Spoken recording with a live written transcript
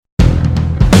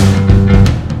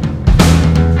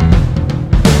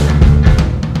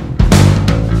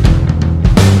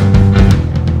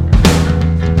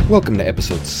Welcome to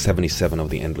episode 77 of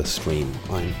The Endless Stream.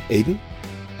 I'm Aidan,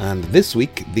 and this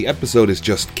week the episode is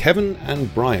just Kevin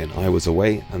and Brian. I was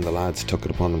away and the lads took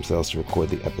it upon themselves to record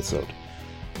the episode.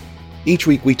 Each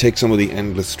week we take some of the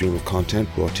endless stream of content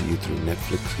brought to you through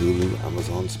Netflix, Hulu,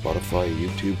 Amazon, Spotify,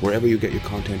 YouTube, wherever you get your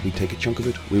content. We take a chunk of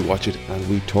it, we watch it, and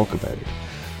we talk about it.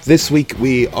 This week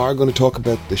we are going to talk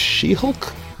about the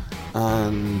She-Hulk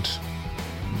and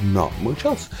not much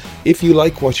else. If you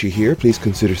like what you hear, please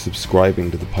consider subscribing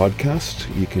to the podcast.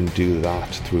 You can do that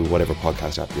through whatever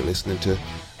podcast app you're listening to,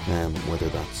 whether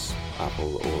that's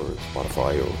Apple or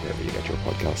Spotify or wherever you get your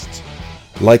podcasts.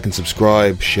 Like and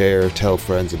subscribe, share, tell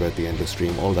friends about the Endless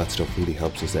Stream. All that stuff really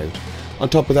helps us out. On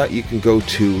top of that, you can go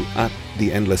to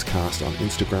 @TheEndlessCast on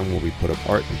Instagram, where we put up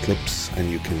art and clips,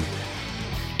 and you can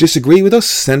disagree with us,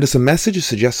 send us a message,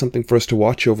 suggest something for us to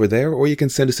watch over there, or you can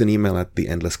send us an email at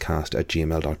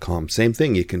theendlesscast@gmail.com. Same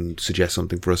thing, you can suggest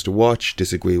something for us to watch,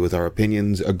 disagree with our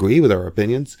opinions, agree with our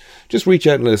opinions. Just reach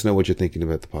out and let us know what you're thinking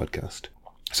about the podcast.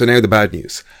 So now the bad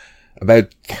news.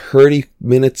 About 30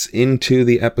 minutes into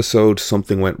the episode,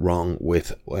 something went wrong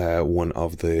with one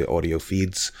of the audio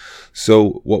feeds.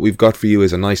 So what we've got for you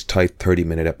is a nice tight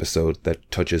 30-minute episode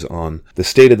that touches on the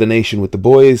state of the nation with the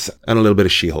boys and a little bit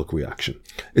of She-Hulk reaction.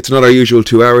 It's not our usual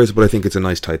 2 hours, but I think it's a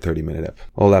nice tight 30-minute ep.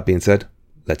 All that being said,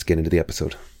 let's get into the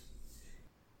episode.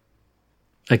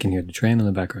 I can hear the train in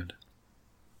the background.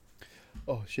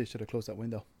 Oh shit, should I close that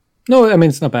window? No, I mean,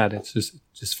 it's not bad. It's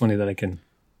just funny that I can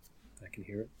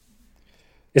hear it.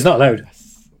 It's not loud.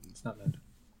 It's not loud.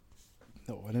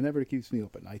 No, and it never keeps me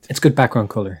up at night. It's good background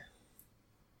colour.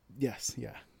 Yes,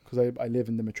 yeah. Because I live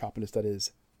in the metropolis that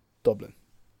is Dublin.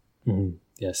 Mm-hmm.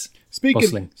 Yes.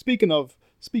 Speaking of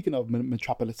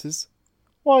metropolises,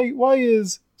 why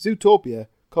is Zootopia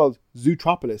called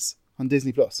Zootropolis on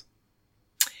Disney Plus?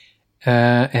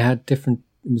 It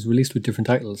was released with different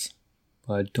titles,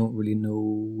 but I don't really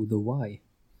know the why.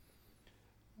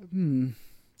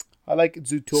 I like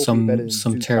Zootopia better than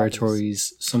some Zootropolis.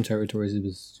 territories it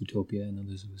was Zootopia and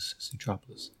others it was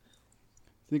Zootropolis.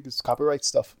 I think it's copyright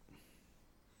stuff.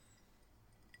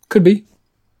 Could be.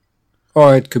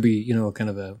 Or it could be, kind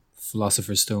of a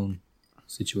Philosopher's Stone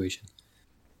situation.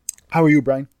 How are you,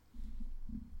 Brian?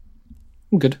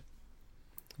 I'm good.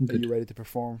 Are you ready to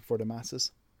perform for the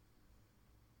masses?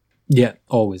 Yeah,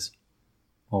 always.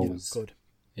 Yeah, good.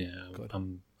 Yeah, good.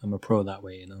 I'm a pro that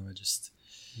way,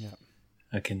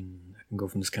 I can go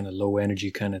from this kind of low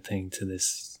energy kind of thing to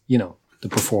this, the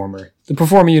performer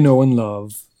and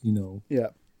love,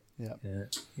 Yeah.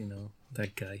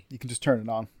 That guy. You can just turn it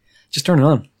on. Just turn it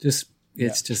on. It's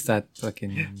just that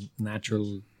fucking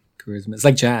natural charisma. It's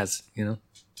like jazz,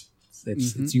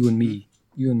 It's you and me.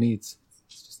 You and me. It's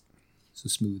just so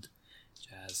smooth.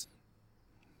 Jazz.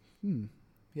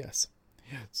 Yes.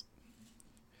 Yes.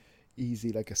 Easy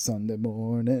like a Sunday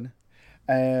morning.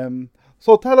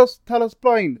 So tell us,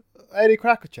 Brian, any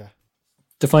crack with you?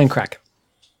 Define crack.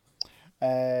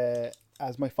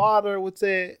 As my father would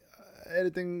say,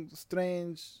 anything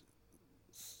strange,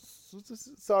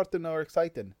 sorting or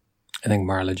exciting. I think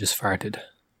Marla just farted.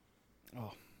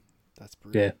 Oh, that's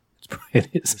brilliant. Yeah, it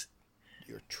is.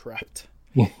 You're trapped.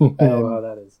 You know how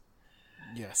that is.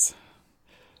 Yes.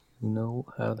 You know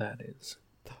how that is.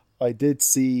 I did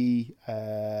see.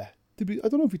 I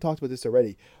don't know if we talked about this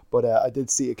already, but I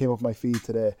did see it came up my feed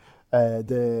today.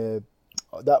 We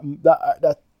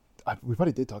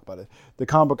probably did talk about it. The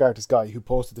comic book artist guy who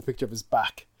posted the picture of his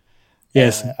back.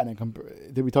 Yes. And then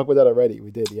did we talk about that already? We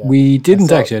did. Yeah. We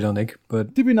didn't actually. I don't think.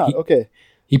 But did we not? Okay.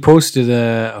 He posted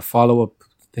a follow up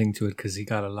thing to it because he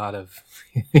got a lot of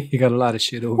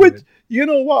shit over it. You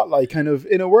know what? Like, kind of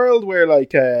in a world where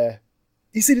like.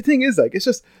 You see, the thing is, like, it's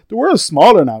just, the world's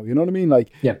smaller now, you know what I mean?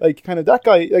 Like, yeah. Like, kind of that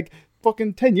guy, like,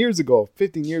 fucking 10 years ago,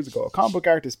 15 years ago, a comic book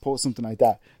artist posts something like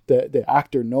that. The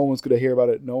actor, no one's going to hear about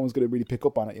it. No one's going to really pick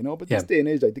up on it, But this day and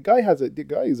age, like, the guy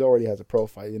already has a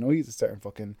profile, He's a certain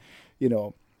fucking, he's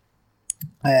a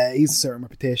certain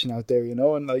reputation out there,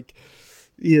 And, like,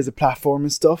 he has a platform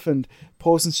and stuff and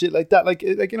posting shit like that. I'm like,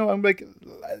 at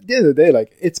the end of the day,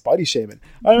 like, it's body shaming.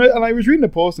 And I was reading a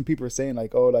post and people were saying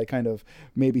like, oh, like kind of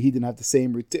maybe he didn't have the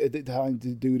same time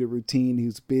to do the routine. He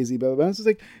was busy, blah, blah, blah. And it's just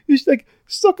like, he's like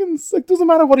stuck in, like, doesn't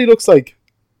matter what he looks like.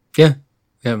 Yeah.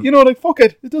 Like, fuck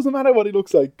it. It doesn't matter what he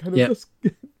looks like. Kind of just,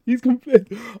 he's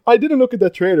complete. I didn't look at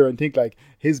that trailer and think like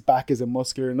his back isn't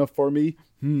muscular enough for me.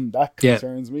 That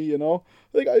concerns me,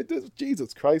 Like,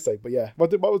 Jesus Christ, like, but yeah.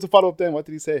 What was the follow up then? What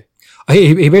did he say?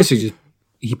 He basically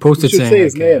he posted saying say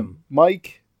his name,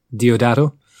 Mike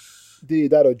Deodato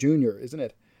Jr., isn't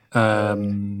it?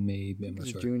 Maybe I'm not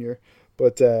sure. Junior,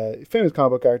 but famous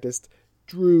comic book artist,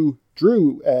 drew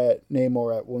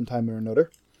Namor at one time or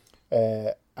another.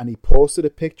 and he posted a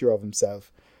picture of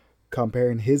himself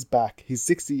comparing his back. He's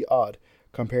 60 odd,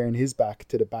 comparing his back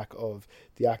to the back of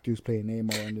the actor who's playing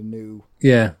Namor in the new.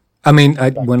 Yeah, I mean,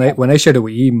 when I shared it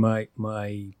with you, my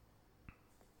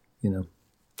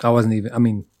I wasn't even. I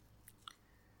mean,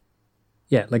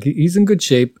 yeah, like he's in good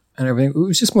shape and everything. It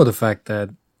was just more the fact that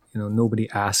nobody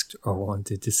asked or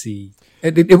wanted to see.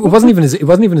 It wasn't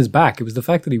even his back. It was the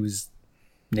fact that he was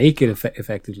naked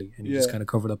effectively, and he just kind of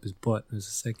covered up his butt. It was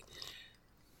just like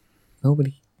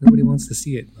nobody wants to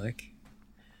see it. Like,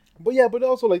 but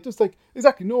also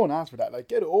exactly, no one asked for that. Like,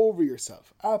 get over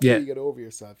yourself. Absolutely, get over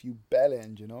yourself. You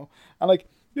bellend, and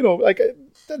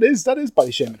that is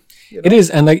body shaming. It is,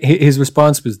 and like his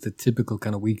response was the typical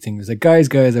kind of weak thing. It was like, guys,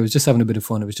 I was just having a bit of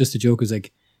fun. It was just a joke. It was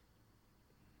like,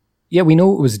 yeah, we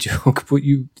know it was a joke, but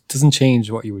it doesn't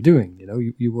change what you were doing.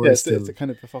 You were still. It's a kind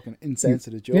of a fucking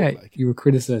insensitive joke. Yeah, you were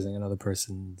criticizing another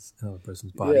person's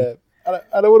body. Yeah,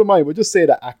 and I wouldn't mind. But just say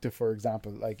that actor, for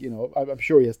example, like I'm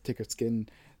sure he has thicker skin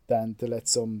than to let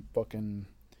some fucking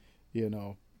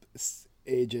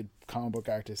aged comic book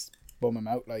artist bum him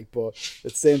out. Like, but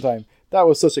at the same time, that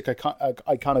was such a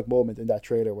iconic moment in that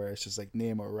trailer where it's just like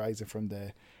Namor rising from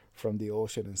the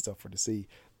ocean and stuff for the sea.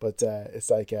 But it's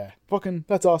like, fucking,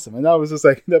 that's awesome. And that was just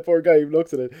like, that poor guy who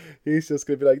looks at it, he's just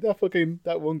going to be like,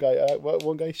 that one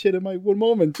guy shit in my one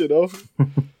moment,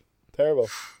 Terrible.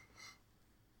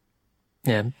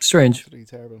 Yeah, strange. Absolutely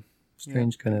terrible.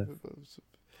 Strange kind of.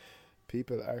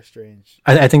 People are strange.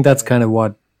 I think that's kind of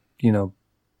what,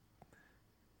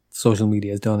 social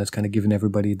media has done. It's kind of given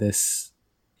everybody this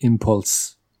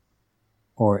impulse,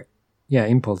 I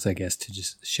guess, to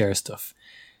just share stuff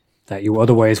that you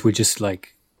otherwise would just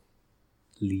like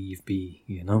leave be,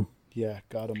 Yeah,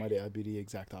 God Almighty, I'd be the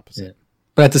exact opposite. Yeah.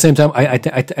 But at the same time, I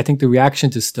think the reaction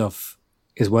to stuff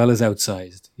as well is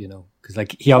outsized, because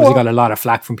like he obviously got a lot of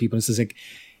flack from people. It's just like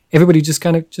everybody just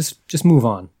kind of just move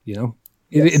on,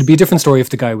 It'd be a different story if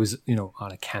the guy was,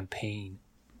 on a campaign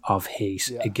of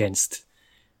hate against,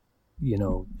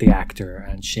 the actor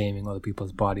and shaming other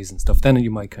people's bodies and stuff. Then you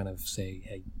might kind of say,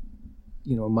 hey,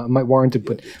 might warrant it.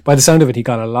 But by the sound of it, he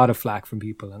got a lot of flack from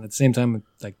people. And at the same time,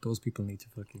 like, those people need to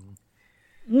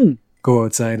fucking go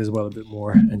outside as well a bit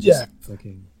more and just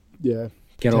fucking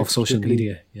get off social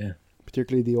media. Yeah.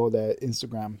 Particularly the old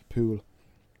Instagram pool.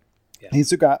 Yeah.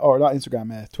 Instagram, or not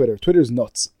Instagram, Twitter. Twitter's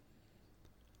nuts.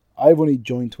 I've only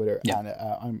joined Twitter,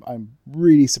 and I'm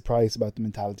really surprised about the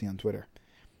mentality on Twitter.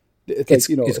 It's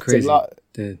crazy.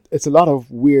 It's a lot of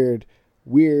weird,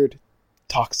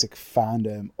 toxic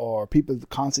fandom, or people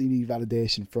constantly need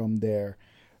validation from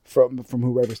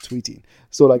whoever's tweeting.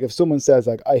 So like, if someone says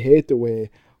like, I hate the way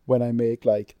when I make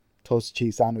like toasted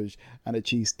cheese sandwich and the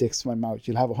cheese sticks to my mouth,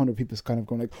 you'll have 100 people kind of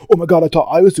going like, oh my god, I thought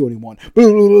I was the only one.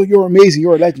 You're amazing.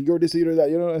 You're a legend. You're this. You're that.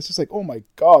 It's just like, oh my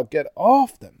god, get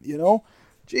off them.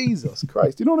 Jesus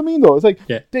Christ. You know what I mean though? It's like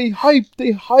they hype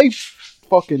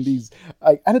fucking these,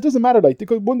 like, and it doesn't matter. Like,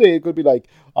 one day it could be like,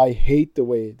 I hate the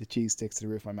way the cheese sticks to the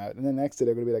roof of my mouth, and then the next day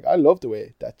they're going to be like, I love the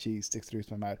way that cheese sticks to the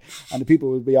roof of my mouth, and the people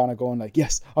will be on it going like,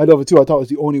 yes, I love it too. I thought I was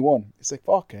the only one. It's like,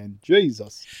 fucking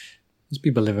Jesus. There's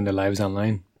people living their lives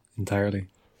online entirely.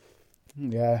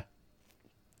 Yeah.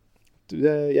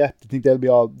 I think they'll be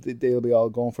all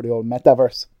going for the old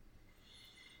metaverse.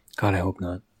 God, I hope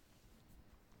not.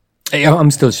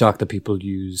 I'm still shocked that people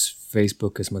use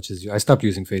Facebook as much as you. I stopped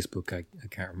using Facebook. I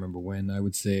can't remember when.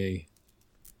 I'd say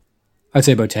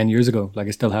about 10 years ago. Like,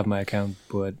 I still have my account,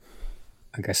 but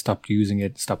like, I stopped using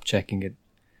it, stopped checking it.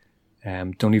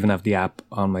 Don't even have the app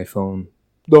on my phone.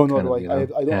 No, I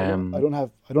don't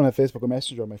have Facebook or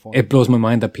Messenger on my phone. It blows my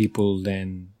mind that people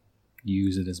then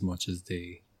use it as much as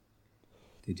they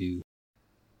do.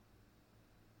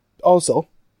 Also,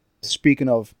 speaking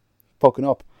of fucking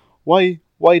up, why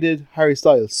did Harry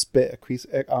Styles spit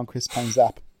on Chris Pine's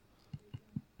app?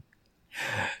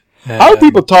 How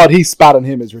people thought he spat on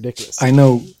him is ridiculous. I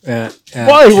know.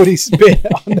 Why would he spit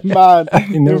on the man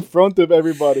in front of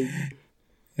everybody?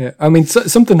 Yeah, I mean,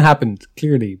 something happened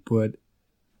clearly, but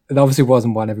it obviously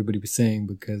wasn't what everybody was saying,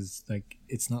 because like,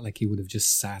 it's not like he would have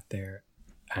just sat there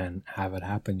and have it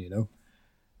happen,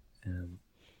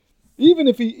 Even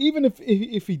if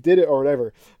he did it or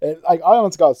whatever, like, I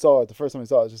honestly God saw it the first time I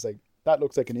saw it, was just like, that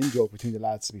looks like an in-joke between the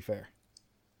lads, to be fair.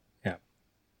 Yeah.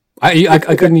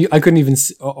 I couldn't even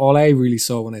see, all I really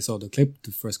saw when I saw the clip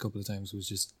the first couple of times was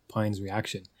just Pine's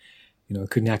reaction. I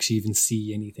couldn't actually even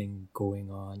see anything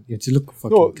going on. You had to look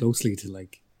fucking closely to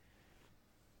like.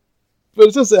 But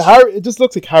it's just Harry. It just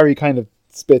looks like Harry kind of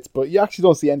spits, but you actually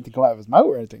don't see anything come out of his mouth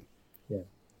or anything. Yeah.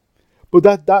 But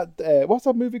that what's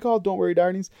that movie called? Don't Worry,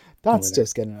 Darlings. That's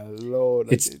just getting a load.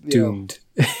 It's doomed.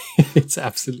 It's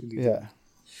absolutely doomed.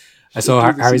 I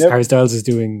saw Harry Styles is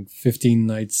doing 15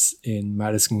 nights in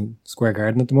Madison Square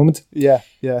Garden at the moment. Yeah.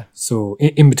 So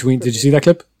in between, did you see that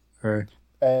clip? Or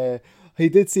he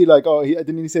did see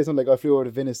didn't he say something like I flew over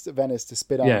to Venice to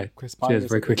spit on Chris Pine? Yeah,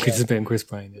 very quickly to spit on Chris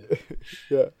Pine.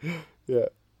 Yeah. yeah.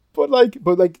 But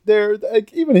they're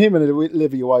like even him and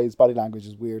Olivia Wilde's body language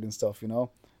is weird and stuff, you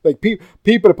know. Like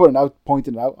people are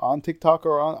pointing it out on TikTok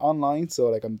or online. So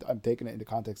like I'm taking it in the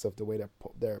context of the way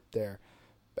they're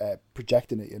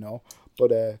projecting it, you know. But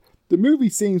the movie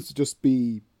seems to just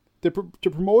be the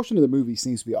promotion of the movie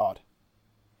seems to be odd.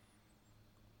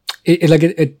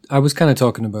 I was kind of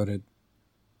talking about it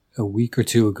a week or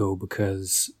two ago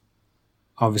because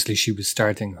obviously she was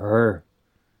starting her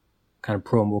kind of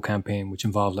promo campaign, which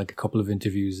involved like a couple of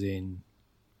interviews in,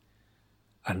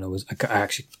 I don't know, I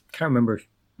actually can't remember.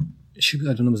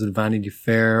 I don't know, was it Vanity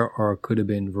Fair or it could have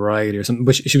been Variety or something,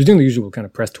 but she was doing the usual kind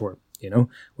of press tour, you know,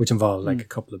 which involved like a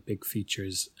couple of big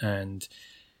features. And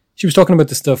she was talking about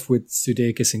the stuff with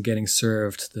Sudeikis and getting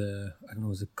served I don't know,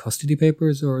 was it custody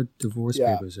papers or divorce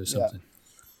papers or something? Yeah.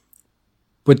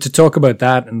 But to talk about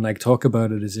that and like talk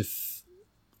about it as if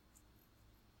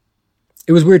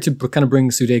it was weird to kind of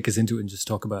bring Sudeikis into it and just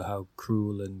talk about how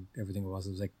cruel and everything was.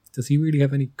 It was like, does he really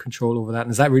have any control over that?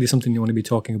 And is that really something you want to be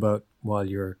talking about while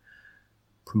you're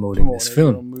promoting this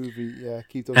film? Movie, yeah,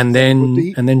 keep those and then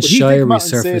Shia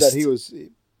resurfaced.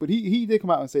 He did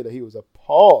come out and say that he was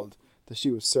appalled that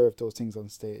she was served those things on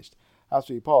stage.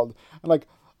 Absolutely appalled. And like,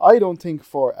 I don't think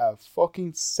for a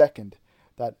fucking second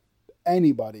that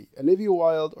anybody, Olivia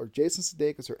Wilde or Jason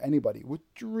Sudeikis or anybody, would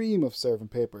dream of serving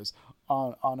papers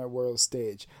on a world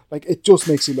stage. Like, it just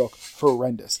makes you look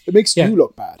horrendous. It makes you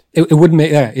look bad. It wouldn't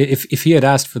make, if he had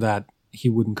asked for that, he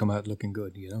wouldn't come out looking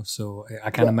good, you know? So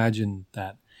I can't imagine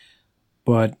that.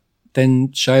 But then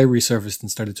Shia resurfaced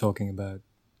and started talking about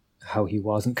how he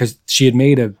wasn't, because she had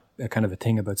made a kind of a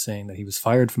thing about saying that he was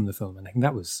fired from the film. And I think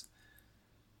that was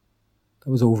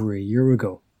over a year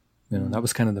ago. You know, that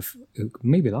was kind of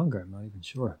maybe longer, I'm not even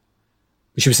sure.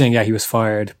 But she was saying, he was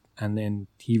fired. And then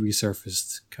he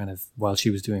resurfaced kind of while she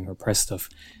was doing her press stuff,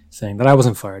 saying that I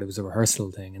wasn't fired. It was a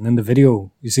rehearsal thing. And then the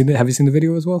video, have you seen the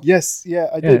video as well? Yes. Yeah,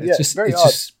 I did. Yeah, it's very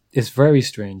odd. It's very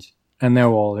strange. And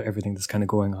now everything that's kind of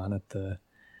going on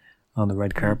on the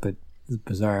red carpet is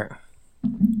bizarre.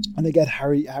 And they get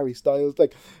Harry Styles.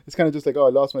 Like, it's kind of just like, I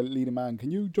lost my leading man. Can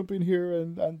you jump in here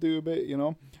and do a bit, you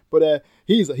know? But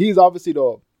he's obviously,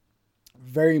 though,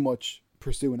 very much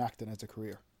pursuing acting as a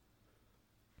career.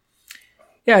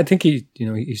 Yeah, I think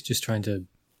he's just trying to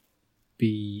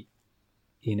be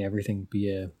in everything, be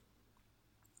an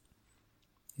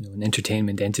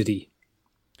entertainment entity.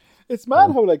 It's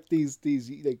mad how like these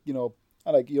like, you know,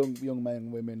 like young men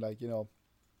and women, like, you know,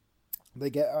 they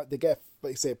get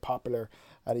like, say, popular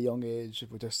at a young age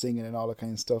with their singing and all that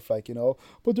kind of stuff, like, you know,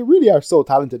 but they really are so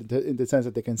talented in the sense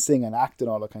that they can sing and act and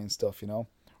all that kind of stuff, you know,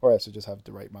 or else they just have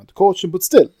the right amount of coaching. But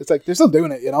still, it's like they're still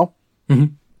doing it, you know.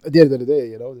 Mm-hmm. At the end of the day,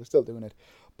 you know, they're still doing it.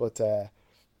 But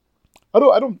I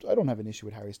don't have an issue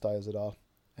with Harry Styles at all.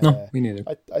 No, me neither.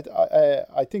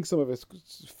 I think some of his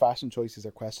fashion choices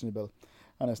are questionable,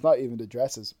 and it's not even the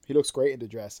dresses. He looks great in the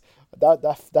dress.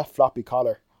 That floppy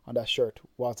collar on that shirt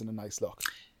wasn't a nice look.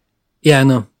 Yeah,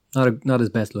 no, not his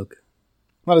best look.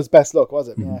 Not his best look, was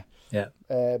it? Mm-hmm. Yeah.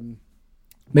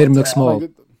 Made him look small.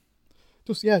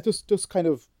 Just kind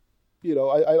of, you know,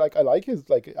 I like his,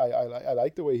 like, I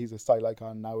like the way he's a style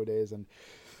icon nowadays, and,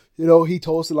 you know, he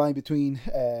toes the line between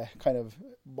kind of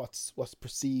what's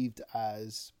perceived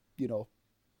as, you know,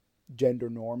 gender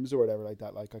norms or whatever like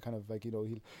that. Like, I kind of, like, you know,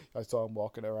 I saw him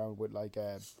walking around with like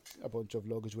a bunch of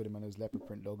luggage with him, and it was leopard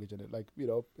print luggage, and it, like, you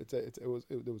know, it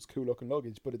was cool looking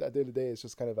luggage. But at the end of the day, it's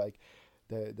just kind of like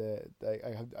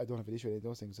I don't have an issue with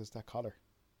those things. It's that collar.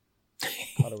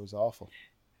 Collar was awful.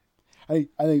 And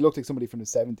he looked like somebody from the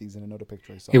 70s in another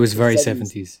picture I saw. It was very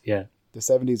 70s, yeah. The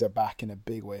 70s are back in a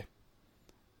big way.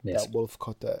 Yes. That wolf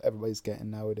cut that everybody's getting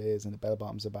nowadays, and the bell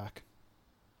bottoms are back.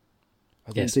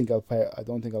 I don't think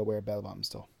I'll wear bell bottoms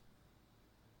though.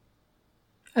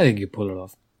 I think you pull it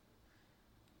off.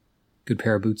 Good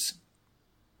pair of boots.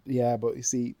 Yeah, but you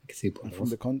see, I'm from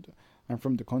the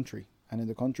country, and in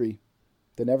the country,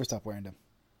 they never stop wearing them.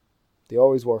 They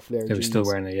always wore flare jeans. They were still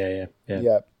wearing it, yeah.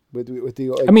 Yeah, with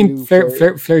the. I mean,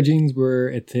 flare jeans were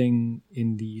a thing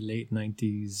in the late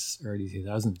 90s, early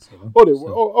 2000s. You know? Oh, they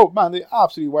were. Oh, man, they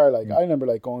absolutely were. Like, I remember,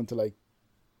 like, going to, like,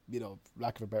 you know,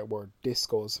 lack of a better word,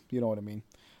 discos. You know what I mean?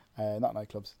 Not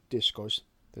nightclubs, discos.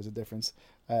 There's a difference.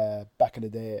 Back in the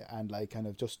day, and like kind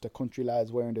of just the country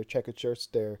lads wearing their checkered shirts,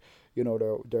 their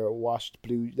washed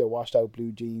out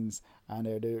blue jeans, and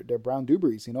their brown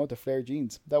Dewberries. You know, the flare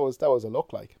jeans. That was a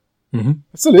look like. Mm-hmm.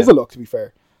 It still is a look, to be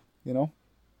fair. You know,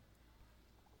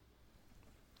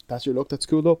 that's your look. That's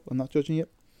cool though. I'm not judging you.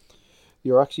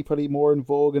 You're actually probably more in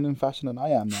vogue and in fashion than I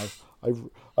am now.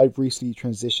 I've recently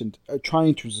transitioned,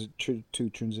 trying to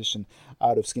transition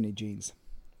out of skinny jeans.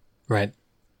 Right.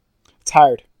 It's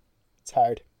hard. It's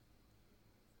hard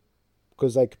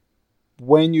because like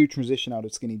when you transition out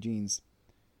of skinny jeans,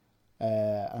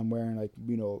 and wearing like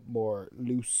more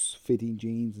loose fitting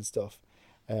jeans and stuff,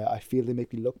 I feel they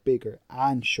make me look bigger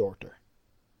and shorter.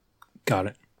 Got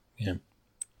it. Yeah.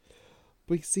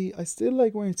 But you see, I still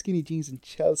like wearing skinny jeans and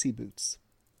Chelsea boots.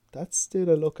 That's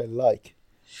still a look I like.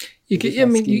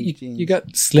 You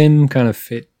got slim kind of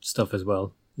fit stuff as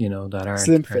well. That aren't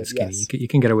skinny. Yes. You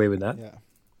can get away with that.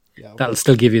 Yeah. That'll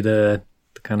still give you the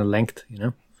kind of length.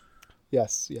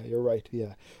 Yes. Yeah, you're right.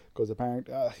 Yeah, because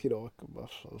apparently, I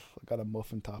got a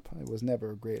muffin top. It was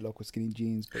never a great look with skinny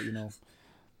jeans, but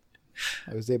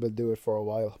I was able to do it for a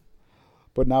while.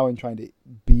 But now I'm trying to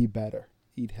be better.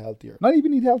 Eat healthier. Not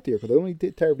even eat healthier, because I don't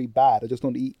eat terribly bad. I just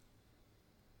don't eat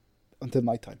until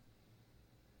nighttime.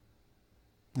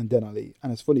 And then I'll eat.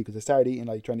 And it's funny because I started eating,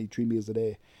 like trying to eat 3 meals a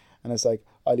day. And it's like,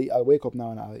 I'll wake up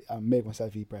now and I'll make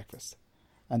myself eat breakfast.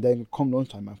 And then come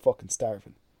lunchtime, I'm fucking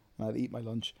starving. And I'll eat my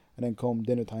lunch. And then come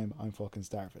dinner time, I'm fucking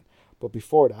starving. But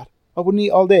before that, I wouldn't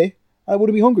eat all day. And I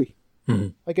wouldn't be hungry. Mm-hmm.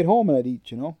 I'd get home and I'd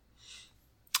eat,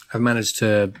 I've managed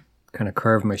to kind of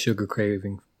curb my sugar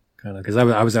craving, kind of, because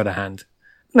I was out of hand.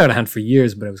 Not out of hand for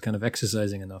years, but I was kind of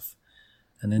exercising enough.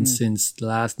 And then since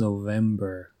last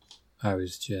November, I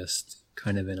was just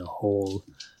kind of in a hole.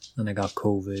 And I got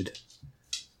COVID.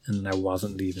 And I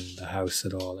wasn't leaving the house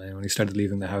at all. I only started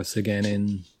leaving the house again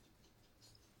in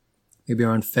maybe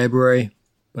around February.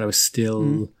 But I was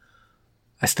still,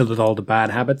 I still did all the bad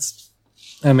habits.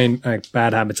 I mean,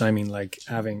 bad habits, I mean like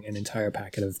having an entire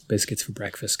packet of biscuits for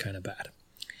breakfast, kind of bad.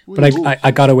 But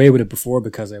I got away with it before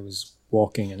because I was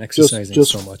walking and exercising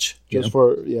so much. Just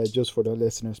for the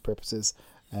listeners' purposes,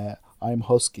 I'm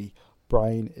husky.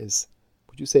 Brian is,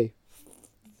 would you say,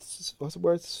 what's the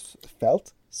word?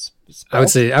 Felt? I would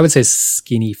say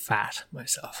skinny fat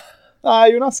myself.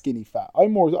 You're not skinny fat.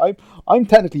 I'm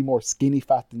technically more skinny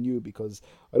fat than you because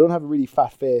I don't have a really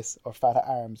fat face or fat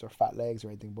arms or fat legs or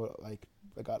anything, but like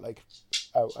I got like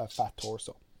a fat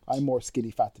torso. I'm more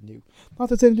skinny fat than you. Not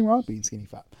that there's anything wrong with being skinny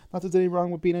fat. Not that there's anything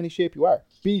wrong with being any shape you are.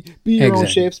 Be your own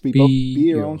shapes, people. Be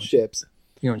your own shapes.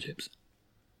 Your own shapes.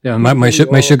 Yeah, my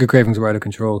sugar cravings were out of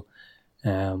control.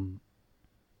 And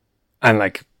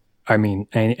like, I mean,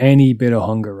 any bit of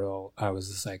hunger at all, I was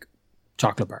just like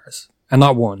chocolate bars. And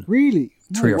not one. Really?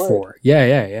 3 or 4.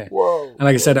 Yeah. Whoa. And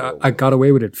like I said, I got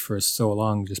away with it for so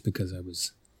long just because I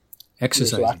was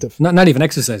exercising. So active. Not even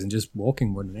exercising, just walking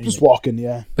more than anything. Just walking,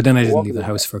 yeah. But then I didn't leave the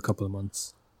house for a couple of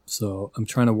months. So I'm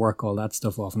trying to work all that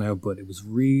stuff off now, but it was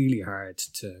really hard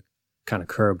to kind of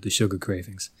curb the sugar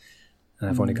cravings. And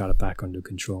I've only got it back under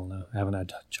control now. I haven't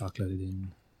had chocolate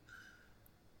in.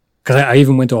 Because I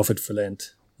even went off it for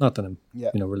Lent. Not that I'm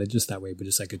religious that way, but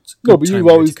just like it's good time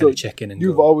to kind of check in and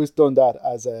you've always done that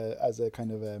as a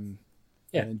kind of an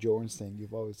endurance thing.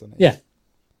 You've always done it. Yeah.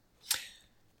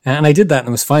 And I did that and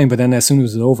it was fine, but then as soon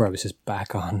as it was over, I was just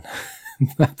back on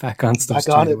stuff.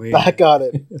 Back on it. Back on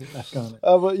it.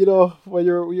 But when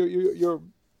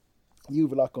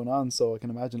you've a lot going on, so I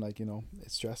can imagine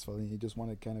it's stressful and you just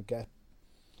want to kind of get.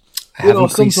 I have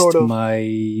increased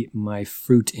my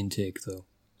fruit intake though,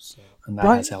 and that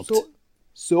has helped.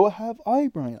 So have I,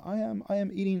 Brian. I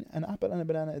am eating an apple and a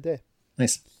banana a day.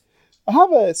 Nice. I have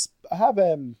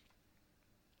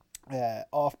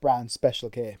off-brand Special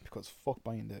K because fuck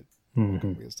buying the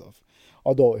real stuff.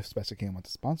 Although if Special K want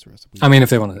to sponsor us, I mean if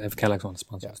Kellogg's want to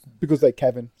sponsor us, because like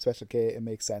Kevin, Special K, it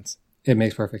makes sense. It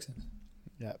makes perfect sense.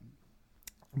 Yeah,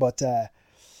 but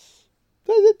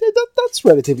that's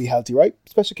relatively healthy, right?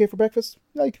 Special K for breakfast,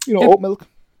 oat milk.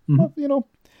 Mm-hmm. At the end of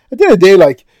the day,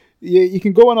 like. You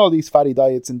can go on all these fatty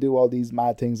diets and do all these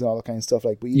mad things and all that kind of stuff.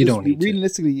 Like, but you don't need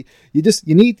realistically. You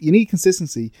need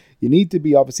consistency. You need to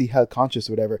be obviously health conscious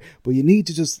or whatever. But you need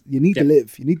to to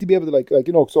live. You need to be able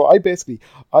to So I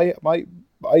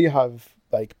have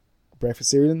like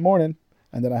breakfast cereal in the morning,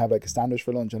 and then I have like a sandwich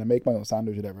for lunch, and I make my own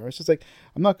sandwich, or whatever. It's just like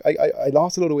I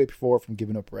lost a lot of weight before from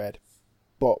giving up bread,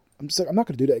 but I'm just like I'm not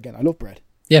going to do that again. I love bread.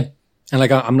 Yeah, and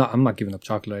like I'm not giving up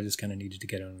chocolate. I just kind of needed to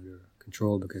get under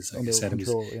control because like I said, it was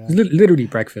literally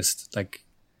breakfast, like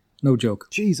no joke.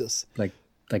 Jesus. Like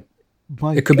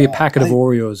it could be a packet of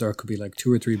Oreos or it could be like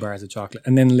 2 or 3 bars of chocolate.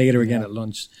 And then later again at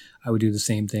lunch, I would do the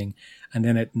same thing. And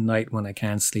then at night when I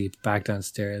can't sleep, back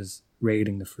downstairs,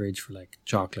 raiding the fridge for like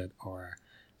chocolate or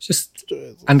just,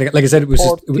 and like I said, it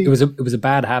was a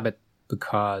bad habit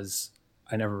because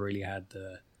I never really had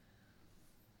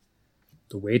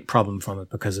the weight problem from it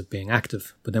because of being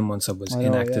active. But then once I was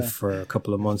inactive for a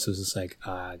couple of months, it was just like,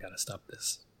 I gotta stop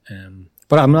this.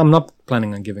 But I'm not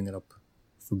planning on giving it up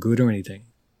for good or anything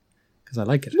because I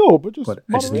like it. No, but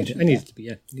I just need to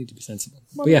be sensible.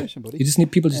 But yeah, buddy. you just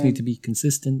need to be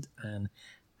consistent and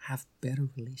have better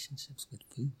relationships with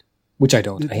food. Which I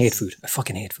don't. I hate food. I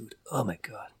fucking hate food. Oh my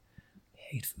God. I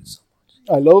hate food so much.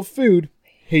 I love food,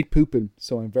 hate pooping,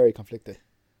 so I'm very conflicted.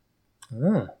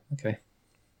 Ah, okay.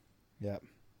 Yeah.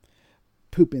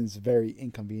 Pooping's very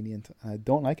inconvenient, and I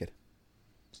don't like it.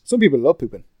 Some people love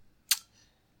pooping.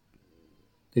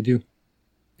 They do.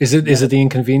 Is it the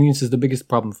inconvenience is the biggest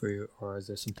problem for you, or is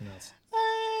there something else?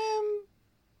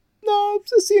 No,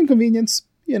 it's just the inconvenience,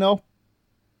 you know.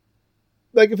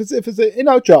 Like if it's an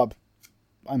in-out job,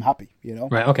 I'm happy, you know.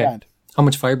 Right, okay. Grand. How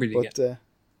much fiber do you get?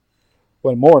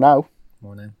 Well, more now.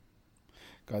 More now.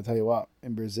 Gotta tell you what,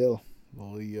 in Brazil,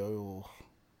 that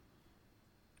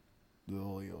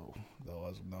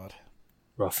was not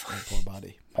rough. My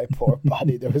poor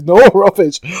body. There was no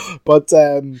roughage. But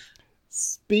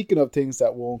speaking of things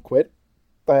that won't quit,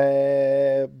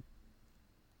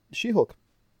 She-Hulk.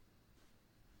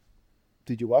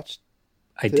 Did you watch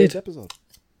today's episode?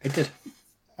 I did.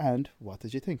 And what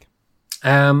did you think?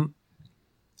 I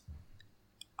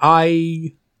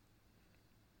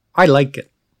like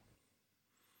it.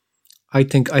 I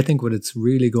think what it's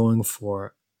really going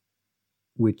for,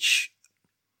 which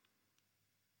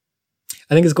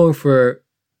I think it's going for,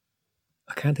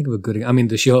 I can't think of a good, I mean,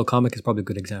 the She-Hulk comic is probably a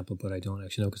good example, but I don't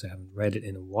actually know because I haven't read it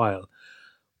in a while.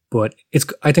 But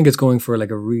I think it's going for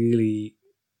like a really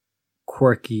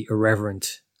quirky,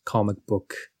 irreverent comic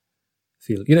book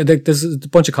feel. You know, there's a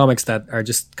bunch of comics that are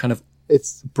just kind of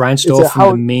branched off from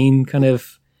the main kind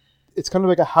of. It's kind of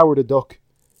like a Howard the Duck.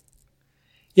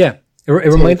 Yeah, it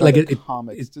reminds like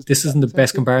this isn't the best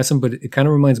sense. comparison, but it kind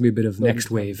of reminds me a bit of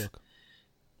Next Wave.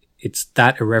 It's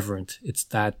that irreverent. It's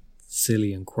that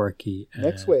silly and quirky.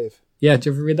 Next Wave. Yeah, did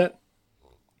you ever read that?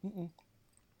 Mm-mm.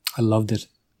 I loved it.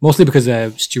 Mostly because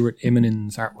of Stuart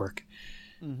Immonen's artwork.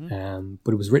 Mm-hmm.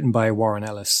 But it was written by Warren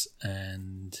Ellis,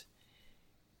 and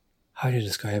how do you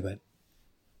describe it?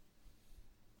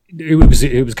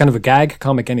 It was kind of a gag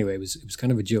comic anyway. It was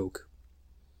kind of a joke.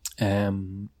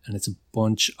 And it's a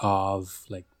bunch of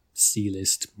like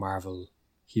C-list Marvel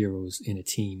heroes in a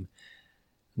team.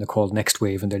 And they're called Next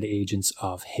Wave, and they're the agents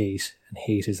of hate. And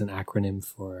hate is an acronym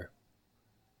for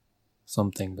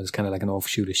something, but it's kind of like an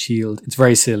offshoot of S.H.I.E.L.D. It's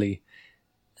very silly.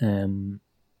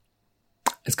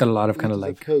 It's got a lot of kind of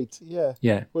like hate.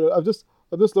 Yeah. Well, I'm just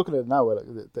looking at it now.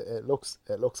 It looks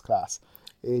class.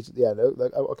 Okay, I'm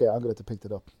gonna have to pick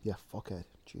it up. Yeah, fuck it.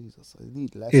 Jesus, I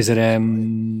need less. Is it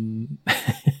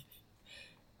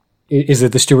Is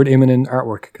it the Stuart Immonen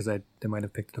artwork? Because they might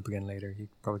have picked it up again later. You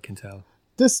probably can tell.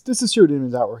 This is Stuart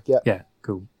Immonen's artwork. Yeah. Yeah.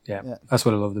 Cool. Yeah. That's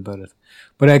what I loved about it.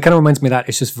 But it kind of reminds me of that.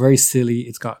 It's just very silly.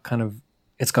 It's got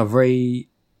very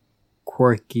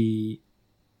quirky,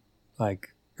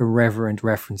 like irreverent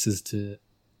references to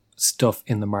stuff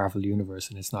in the Marvel universe,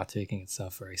 and it's not taking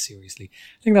itself very seriously.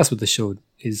 I think that's what the show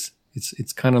is.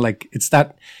 It's kind of like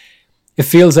it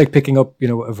feels like picking up, you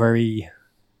know, a very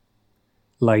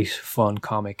light, fun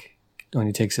comic. It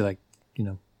only takes you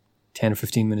 10 or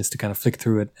 15 minutes to kind of flick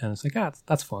through it, and it's like,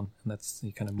 that's fun, and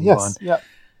you kind of move on. Yeah.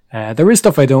 There is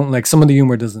stuff I don't like. Some of the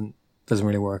humor doesn't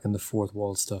really work, and the fourth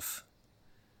wall stuff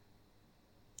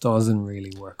doesn't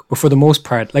really work. But for the most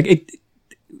part,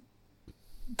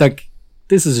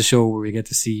 this is a show where we get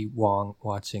to see Wong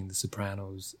watching The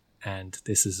Sopranos and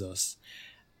This Is Us,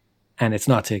 and it's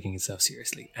not taking itself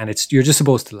seriously, and you're just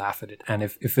supposed to laugh at it. And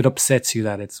if it upsets you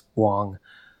that it's Wong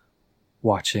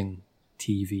watching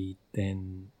TV,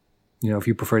 then, you know, if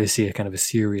you prefer to see a kind of a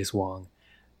serious Wong,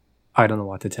 I don't know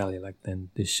what to tell you. Like, then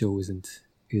this show isn't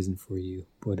for you.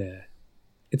 But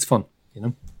it's fun, you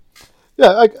know.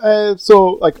 Yeah,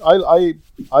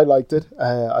 I liked it.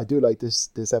 I do like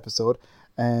this episode.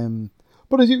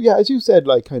 But as you said,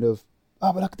 like, kind of.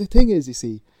 But look, the thing is, you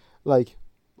see, like,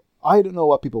 I don't know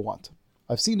what people want.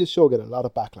 I've seen this show get a lot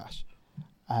of backlash.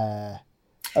 I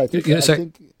think.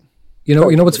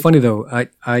 You know what's funny though?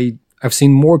 I've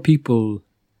seen more people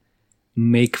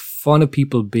make fun of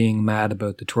people being mad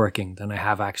about the twerking than I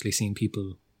have actually seen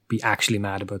people be actually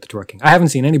mad about the twerking. I haven't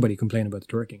seen anybody complain about the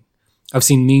twerking. I've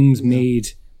seen memes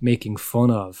made making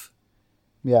fun of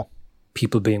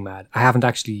people being mad. I haven't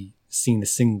actually seen a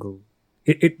single.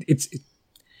 It's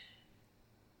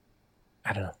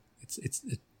I don't know.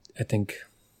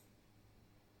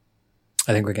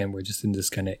 I think again we're just in this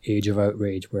kind of age of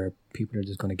outrage where people are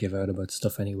just going to give out about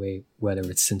stuff anyway, whether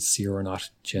it's sincere or not,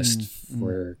 just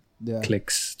for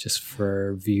clicks, just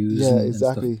for views. Yeah,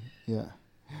 exactly. Yeah.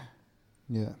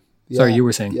 Yeah. Sorry, you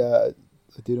were saying. Yeah,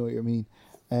 I do know what you mean.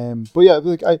 But yeah,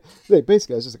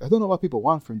 basically, I was just like, I don't know what people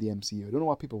want from the MCU. I don't know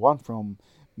what people want from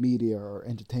media or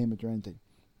entertainment or anything.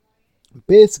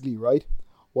 Basically, right,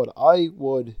 what I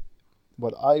would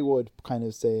kind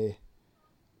of say,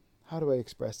 how do I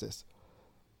express this?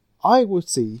 I would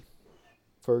see,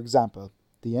 for example,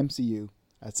 the MCU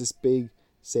as this big,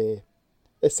 say,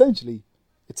 essentially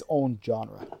its own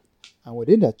genre. And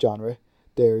within that genre,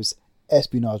 there's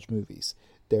espionage movies,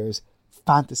 there's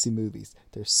fantasy movies,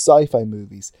 there's sci-fi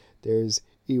movies, there's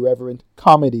irreverent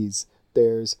comedies,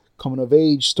 there's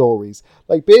coming-of-age stories.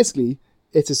 Like, basically,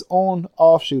 it's its own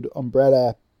offshoot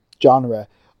umbrella genre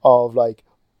of, like,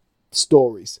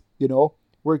 stories, you know?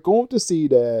 We're going to see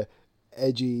the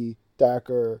edgy,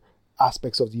 darker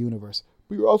aspects of the universe,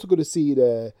 but you're also going to see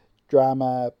the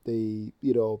drama, the,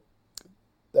 you know,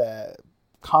 the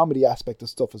comedy aspect of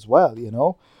stuff as well, you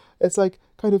know? It's like,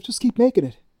 kind of, just keep making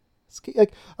it.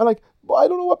 But I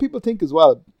don't know what people think as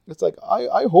well. It's like,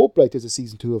 I hope, like, there's a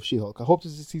season 2 of She-Hulk. I hope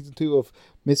there's a season 2 of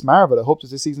Miss Marvel. I hope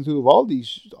there's a season 2 of all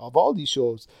these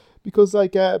shows, because I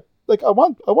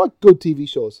want good TV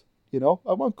shows, you know?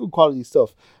 I want good quality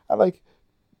stuff. And, like,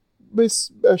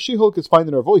 Miss She-Hulk is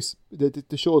finding her voice.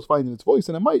 The show is finding its voice,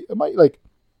 and it might like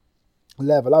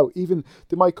level out. Even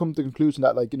they might come to the conclusion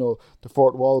that, like, you know, the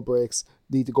fourth wall breaks,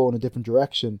 need to go in a different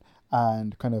direction,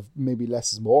 and kind of maybe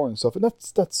less is more and stuff. And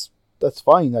that's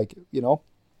fine. Like, you know,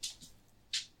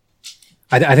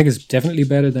 I think it's definitely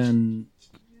better than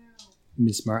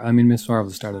Miss Marvel. I mean, Miss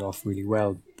Marvel started off really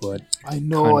well, but I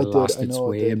know kind I of did. lost I its know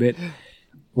way it did. a bit.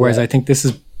 Whereas I think this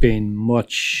has been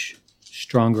much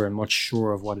stronger and much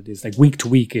sure of what it is. Like, week to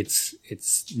week, it's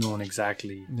known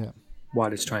exactly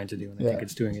what it's trying to do, and I think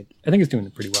it's doing it. I think it's doing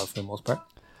it pretty well for the most part.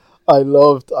 I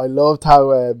loved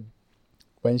how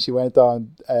when she went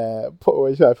on, I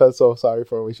felt so sorry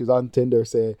for her when she was on Tinder,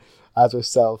 say, as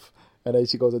herself, and then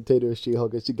she goes on Tinder as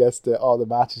She-Hulk, and she gets all the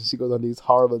matches, and she goes on these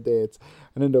horrible dates,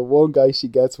 and then the one guy she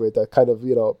gets with that kind of,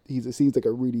 you know, he seems like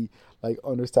a really, like,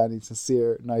 understanding,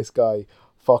 sincere, nice guy,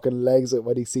 fucking legs it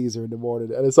when he sees her in the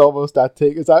morning. And it's almost that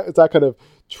thing, it's that kind of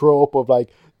trope of,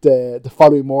 like, the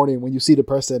following morning when you see the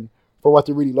person for what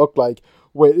they really look like,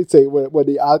 when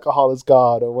the alcohol is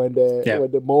gone, or when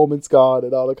the moment's gone,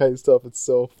 and all that kind of stuff. It's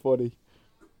so funny.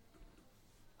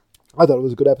 I thought it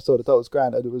was a good episode. I thought it was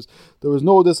grand, and there was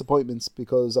no disappointments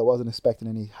because I wasn't expecting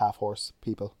any half horse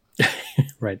people.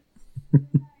 Right.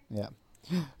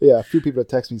 Yeah, a few people have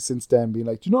texted me since then being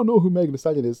like, do you not know who Megan Thee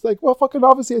Stallion is? Like, well, fucking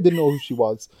obviously I didn't know who she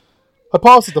was. I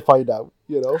paused it to find out,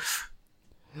 you know.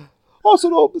 Also,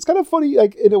 no, it's kind of funny,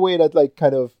 like, in a way that, like,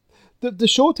 kind of the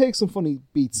show takes some funny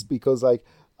beats, because, like,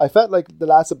 I felt like the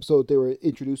last episode they were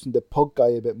introducing the pug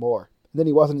guy a bit more, and then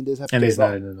he wasn't in this episode. And he's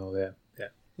not in it all, yeah.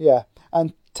 Yeah,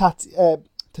 and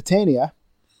Titania,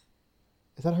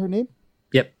 is that her name?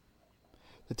 Yep.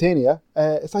 Titania,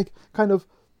 it's like, kind of,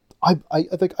 I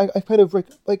kind of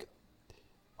like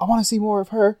I want to see more of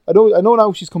her. I know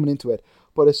now she's coming into it,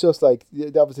 but it's just like,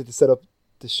 obviously to set up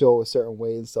the show a certain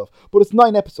way and stuff. But it's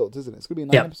 9 episodes, isn't it? It's gonna be a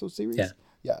 9 episode series.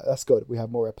 Yeah, that's good. We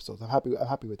have more episodes. I'm happy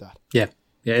with that. Yeah,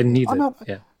 it needs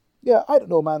Yeah, I don't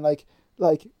know, man. Like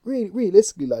really,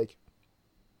 realistically, like,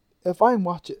 if I'm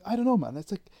watching, I don't know, man.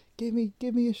 It's like, give me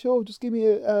a show. Just give me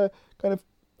a kind of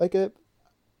like a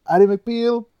Ally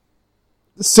McBeal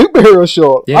superhero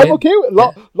show. I'm okay with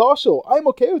law show. I'm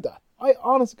okay with that. I,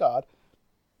 honest God,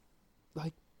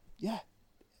 like,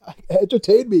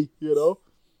 entertain me, you know.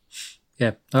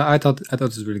 Yeah, I thought this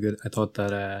was really good. I thought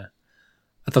the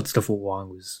stuff with Wong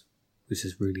was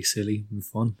just really silly and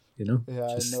fun, you know. Yeah,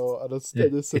 I know.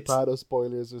 And the Soprano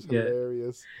spoilers was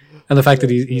hilarious. And the fact that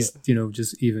he's you know,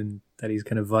 just even that he's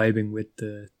kind of vibing with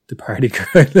the party girl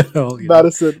and all,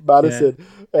 Madison. What is it?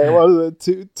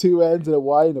 Two N's and a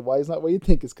Y, and the Y is not what you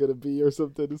think it's gonna be or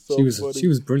something. It's so funny. She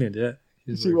was brilliant. Yeah,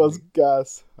 she was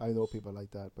gas. I know people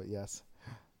like that, but yes,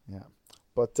 yeah.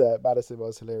 But Madison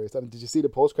was hilarious. And did you see the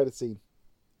post-credit scene?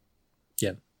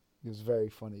 Yeah, it was very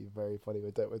funny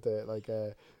with the like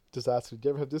just asking, do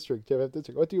you ever have this drink? Do you ever have this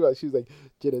drink? What do you like? She was like,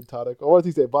 gin and tonic. Or what did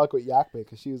he say? Vodka with yak milk.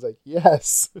 And she was like,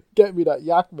 yes, get me that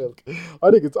yak milk.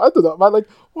 I don't know, man. Like,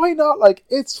 why not? Like,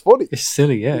 it's funny. It's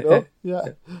silly, yeah. You know? Yeah.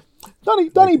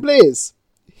 Donny Blaze,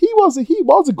 he was a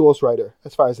ghostwriter,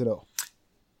 as far as I know.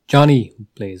 Johnny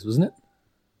Blaze, wasn't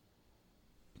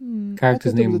it?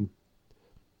 Character's name.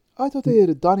 I thought they had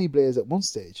a Donny Blaze at one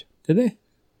stage. Did they?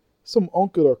 Some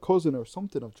uncle or cousin or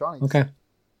something of Johnny's. Okay.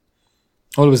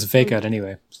 Well, it was a fake out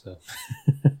anyway, so.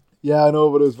 Yeah, I know,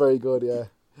 but it was very good, yeah.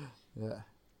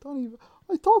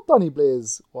 I thought Donny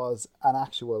Blaze was an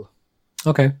actual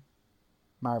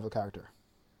Marvel character.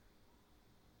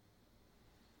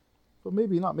 But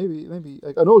maybe not. Maybe.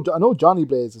 Like, I know Johnny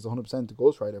Blaze is 100% a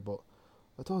Ghost Rider, but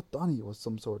I thought Donnie was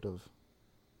some sort of.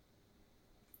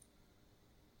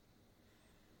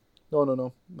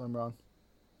 No, I'm wrong.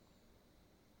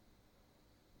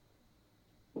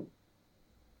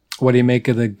 What do you make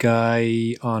of the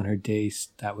guy on her date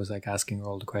that was like asking her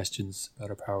all the questions about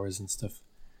her powers and stuff?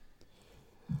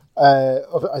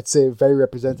 I'd say very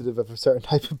representative of a certain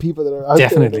type of people that are out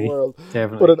there in the world.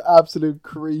 Definitely. But an absolute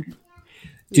creep.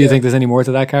 Do you think there's any more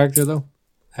to that character though?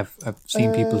 I've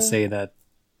seen people say that.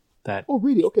 Oh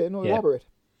really? Okay, no, elaborate.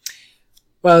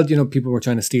 Well, you know, people were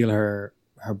trying to steal her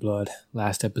blood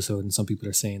last episode, and some people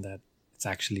are saying that it's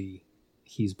actually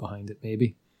he's behind it,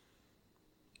 maybe.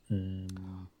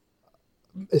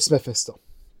 It's Mephisto.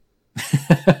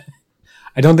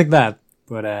 I don't think that,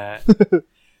 but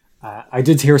I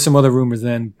did hear some other rumors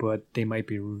then, but they might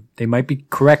be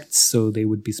correct, so they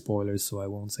would be spoilers, so I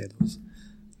won't say those.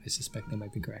 I suspect they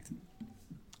might be correct.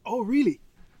 Oh, really?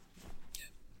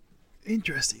 Yeah.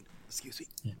 Interesting. Excuse me.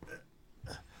 Yeah.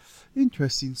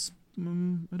 Interesting.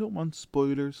 I don't want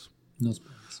spoilers. No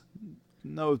spoilers.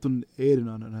 Now I've done Aiden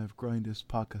on it, and I've grind this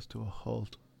podcast to a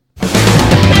halt.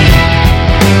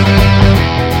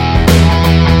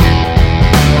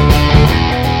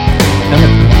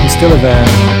 And we still have